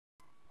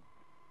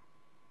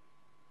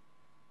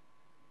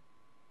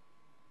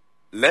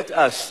let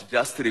us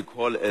just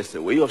recall as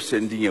a way of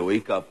sending a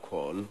wake-up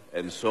call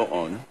and so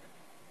on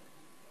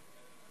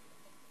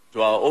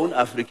to our own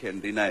African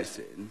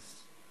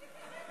renaissance,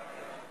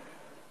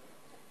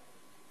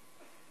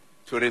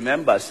 to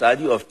remember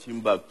Sadi of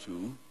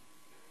Timbuktu,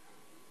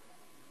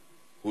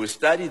 who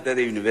studied at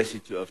the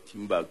University of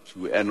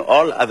Timbuktu, and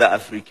all other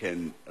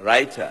African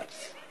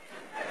writers.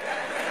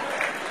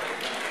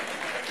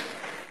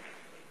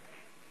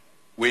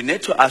 We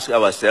need to ask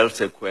ourselves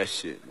a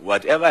question.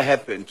 Whatever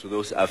happened to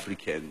those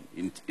African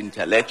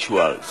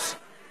intellectuals?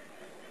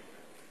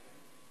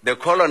 The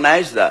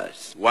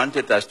colonizers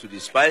wanted us to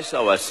despise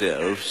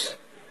ourselves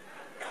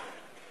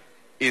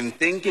in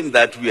thinking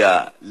that we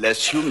are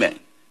less human,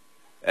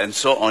 and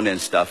so on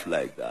and stuff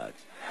like that.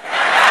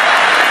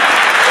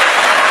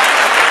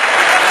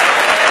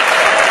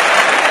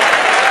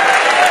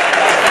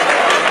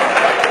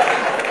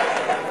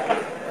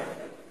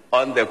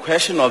 On the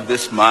question of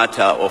this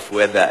matter of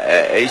whether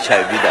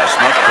HIV does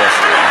not cause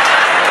AIDS,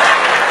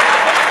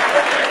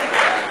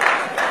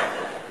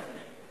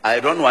 I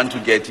don't want to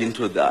get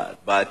into that,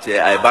 but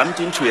I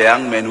bumped into a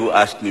young man who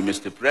asked me,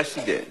 Mr.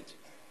 President,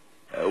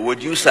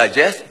 would you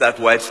suggest that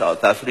white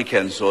South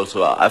Africans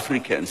also are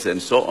Africans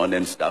and so on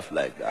and stuff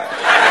like that?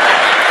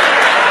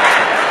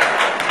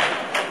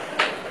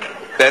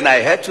 Then I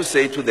had to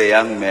say to the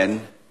young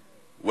man,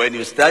 when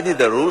you study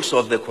the rules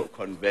of the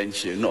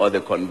convention or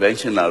the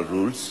conventional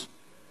rules,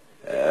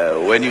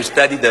 when you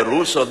study the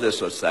rules of the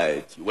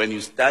society, when you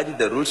study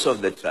the rules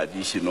of the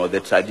tradition or the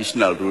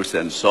traditional rules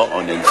and so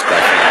on and stuff like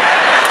that,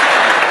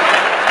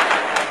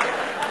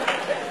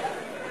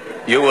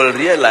 you will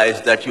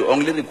realize that you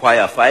only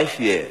require 5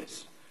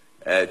 years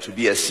to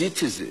be a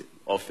citizen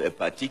of a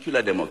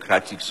particular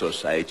democratic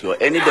society or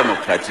any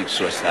democratic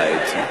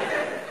society.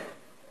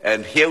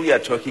 And here we are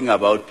talking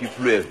about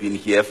people who have been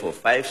here for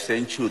 5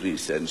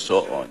 centuries and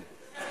so on.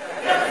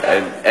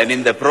 And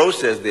in the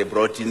process, they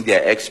brought in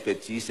their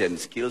expertise and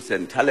skills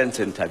and talents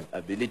and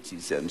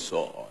abilities and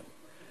so on.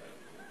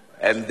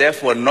 And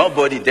therefore,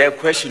 nobody dare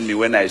question me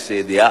when I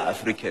say they are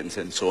Africans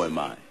and so am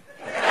I.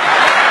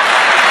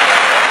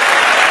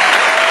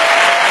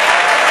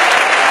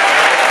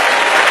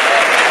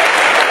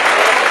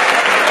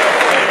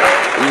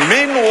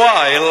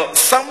 Meanwhile,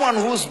 someone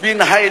who's been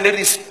highly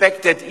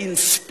respected in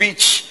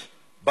speech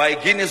by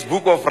Guinness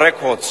Book of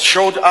Records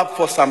showed up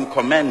for some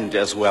comment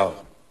as well.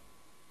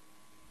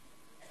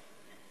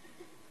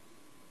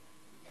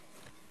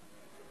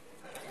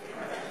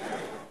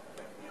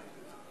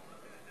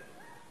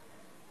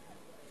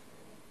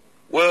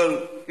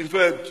 Well, in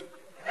fact,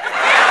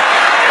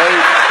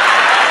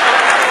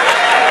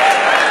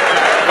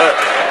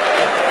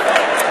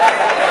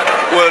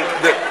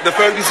 the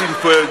fact is, in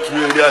fact,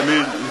 really, I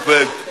mean,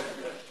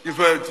 in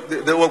fact,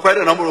 there were quite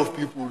a number of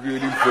people, really,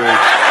 in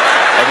fact,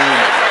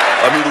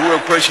 I mean, who were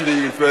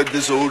questioning, in fact,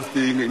 this whole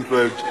thing, in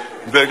fact,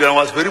 I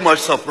was very much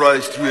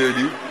surprised,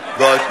 really,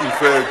 that,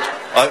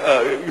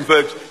 in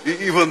fact,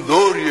 even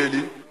though,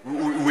 really,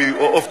 we,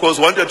 of course,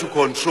 wanted to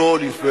control,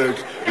 in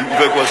fact,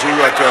 was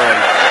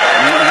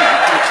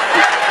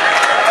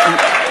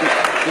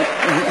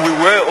we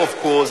were, of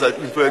course,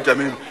 in fact, I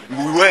mean,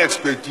 we were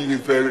expecting, in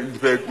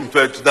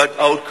fact, that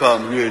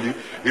outcome, really.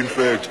 In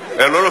fact,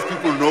 a lot of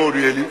people know,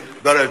 really,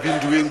 that I've been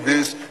doing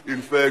this,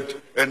 in fact,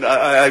 and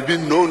I've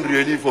been known,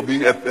 really, for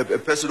being a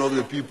person of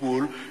the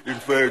people. In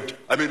fact,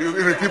 I mean,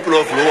 even people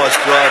of lower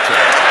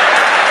strata,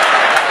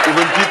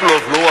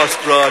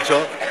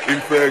 in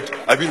fact,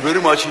 I've been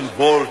very much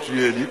involved,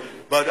 really.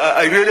 But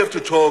I really have to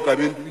talk, I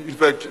mean, in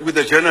fact, with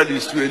the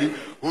journalist, really,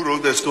 who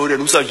wrote the story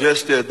and who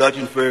suggested that,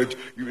 in fact,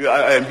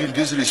 I am being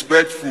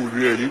disrespectful,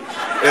 really. In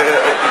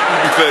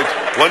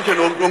fact, one can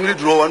only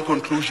draw one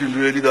conclusion,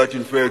 really, that,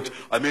 in fact,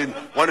 I mean,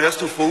 one has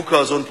to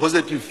focus on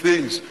positive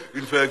things,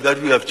 in fact,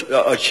 that we have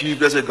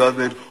achieved as a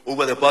government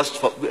over the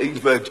past, in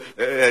fact,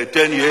 10 years,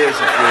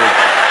 in fact,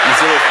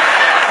 instead of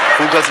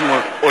focusing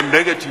on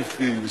negative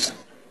things.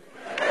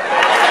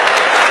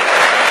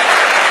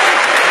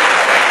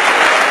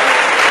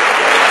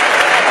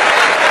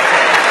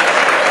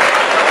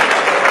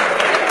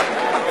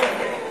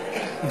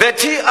 The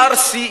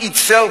TRC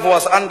itself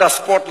was under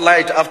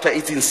spotlight after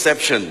its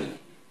inception.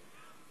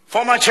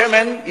 Former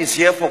chairman is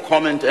here for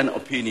comment and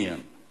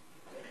opinion.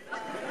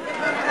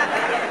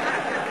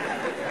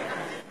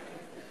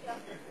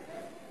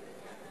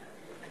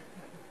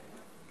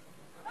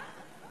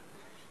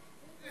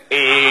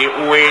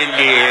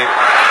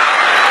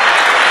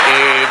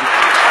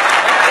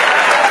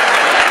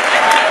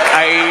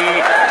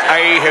 I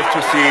have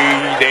to say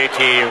that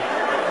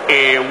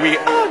we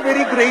are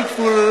very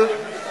grateful.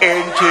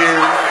 And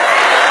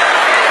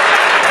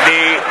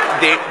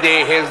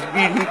there has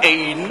been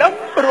a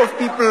number of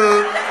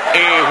people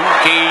who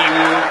came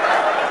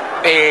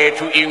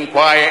to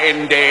inquire,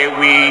 and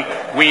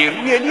we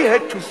really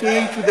had to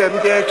say to them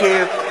that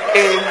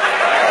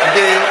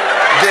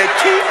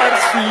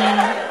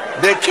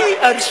the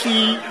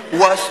TRC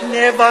was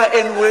never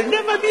and will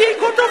never be a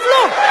court of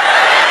law.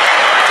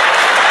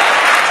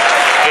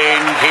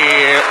 And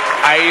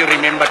I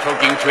remember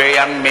talking to a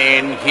young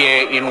man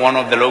here in one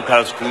of the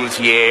local schools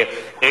here,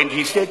 and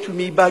he said to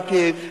me, but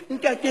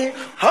Ntate,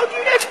 how do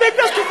you expect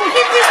us to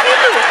forgive these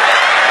people?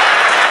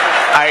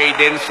 I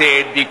then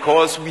said,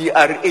 because we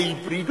are a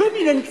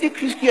predominantly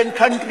Christian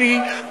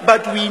country,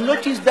 but we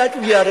notice that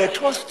we are a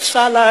tossed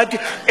salad,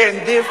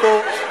 and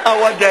therefore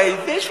our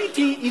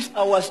diversity is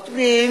our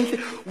strength.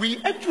 We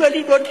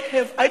actually don't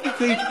have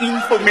adequate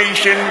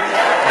information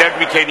that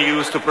we can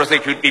use to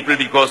prosecute people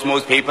because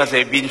most papers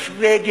have been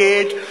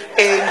shredded.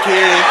 And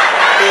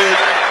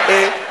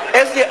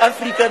as the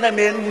African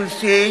man will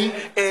say,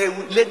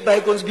 let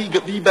bygones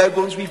be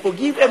bygones, we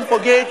forgive and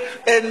forget.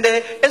 And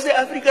as the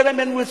African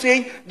man will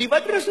say, the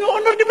batteries no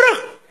honor the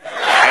brach.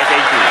 I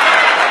thank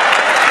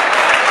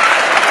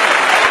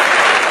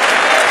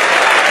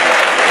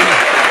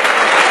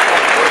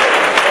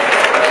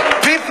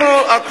you.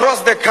 People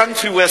across the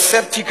country were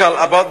skeptical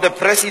about the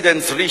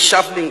president's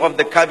reshuffling of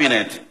the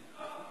cabinet.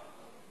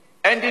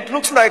 And it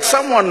looks like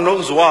someone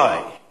knows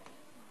why.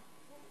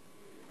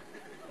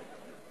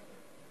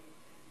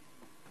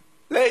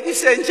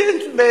 Ladies and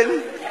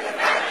gentlemen,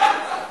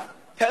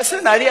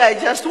 personally, I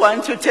just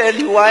want to tell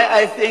you why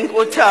I think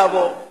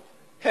Thabo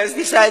has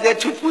decided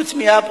to put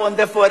me up on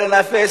the Foreign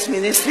Affairs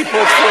Ministry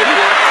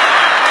portfolio.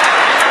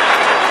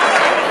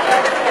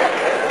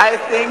 I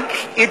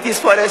think it is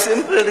for a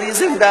simple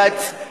reason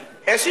that,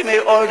 as you may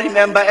all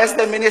remember, as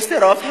the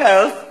Minister of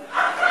Health,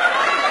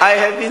 I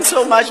have been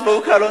so much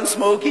vocal on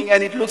smoking,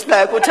 and it looks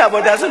like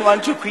Thabo doesn't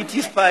want to quit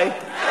his pipe.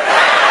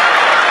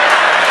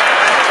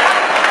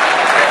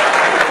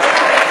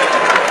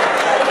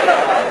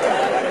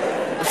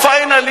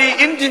 Finally,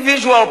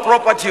 individual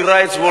property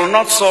rights will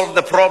not solve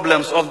the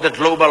problems of the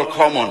global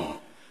common.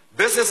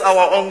 This is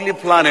our only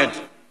planet.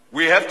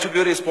 We have to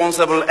be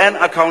responsible and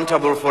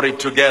accountable for it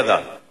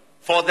together.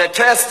 For the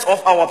test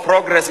of our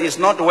progress is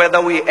not whether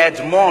we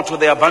add more to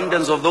the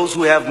abundance of those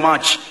who have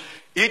much.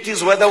 It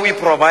is whether we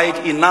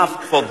provide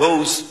enough for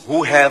those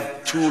who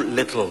have too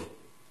little.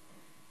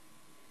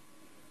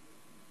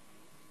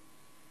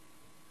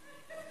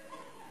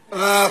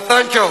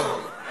 Thank you.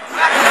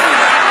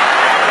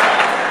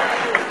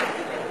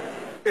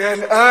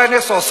 In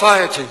any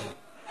society,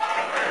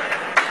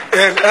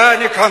 in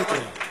any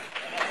country,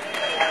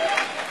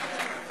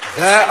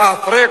 there are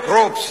three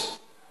groups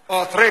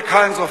or three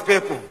kinds of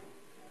people.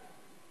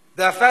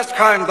 The first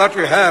kind that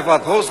we have are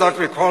those that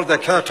we call the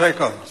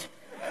caretakers.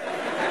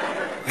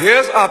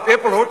 These are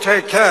people who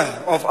take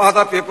care of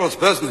other people's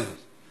business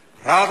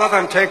rather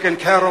than taking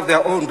care of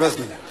their own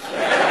business.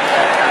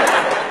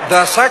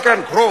 The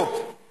second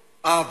group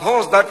are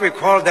those that we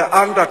call the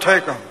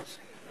undertakers.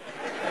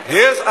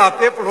 These are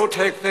people who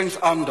take things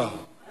under.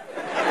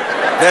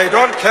 They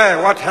don't care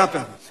what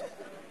happens.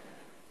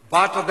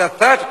 But the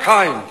third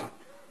kind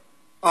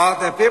are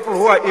the people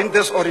who are in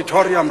this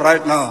auditorium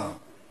right now.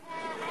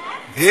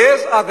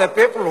 These are the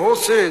people who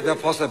see the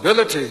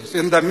possibilities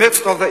in the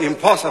midst of the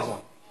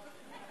impossible.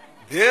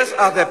 These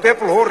are the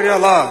people who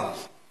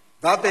realize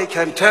that they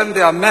can turn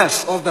their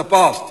mess of the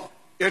past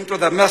into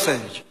the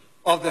message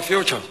of the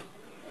future.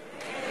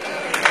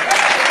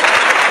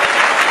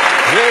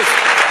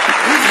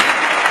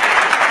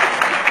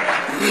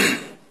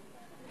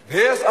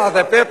 These are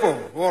the people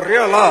who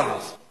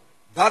realize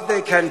that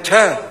they can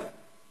turn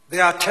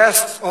their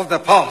tests of the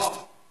past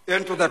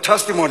into the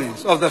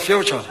testimonies of the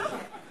future.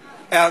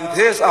 And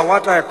these are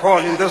what I call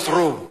in this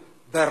room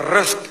the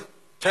risk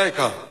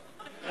taker.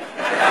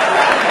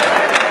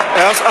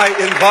 As I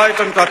invite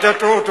Mbeki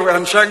Tutu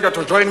and Shenga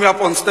to join me up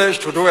on stage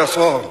to do a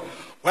song.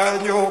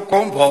 When you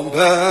come home,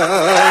 when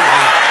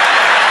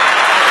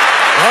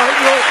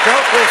you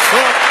get the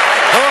sun,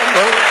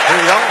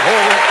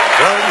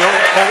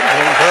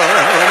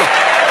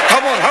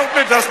 come on, help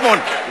me,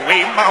 Desmond. When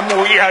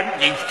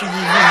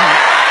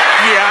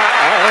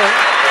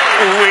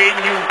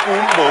you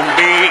come home,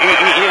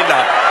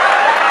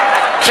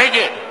 sing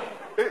it.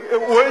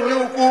 When you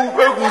come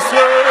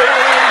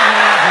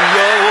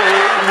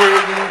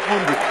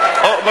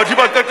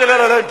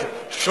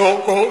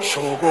Shogo,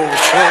 shogo,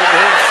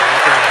 shogo,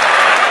 shogo.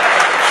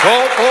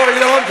 Shogo,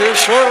 yandi,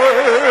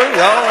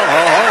 shoya.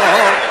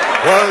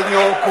 When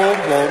you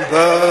come home,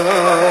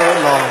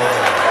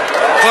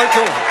 thank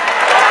you.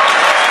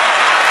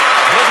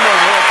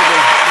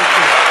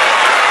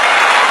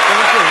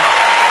 Thank you.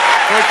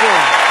 Thank you.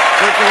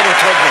 Thank you.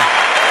 Thank you.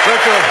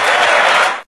 Thank you.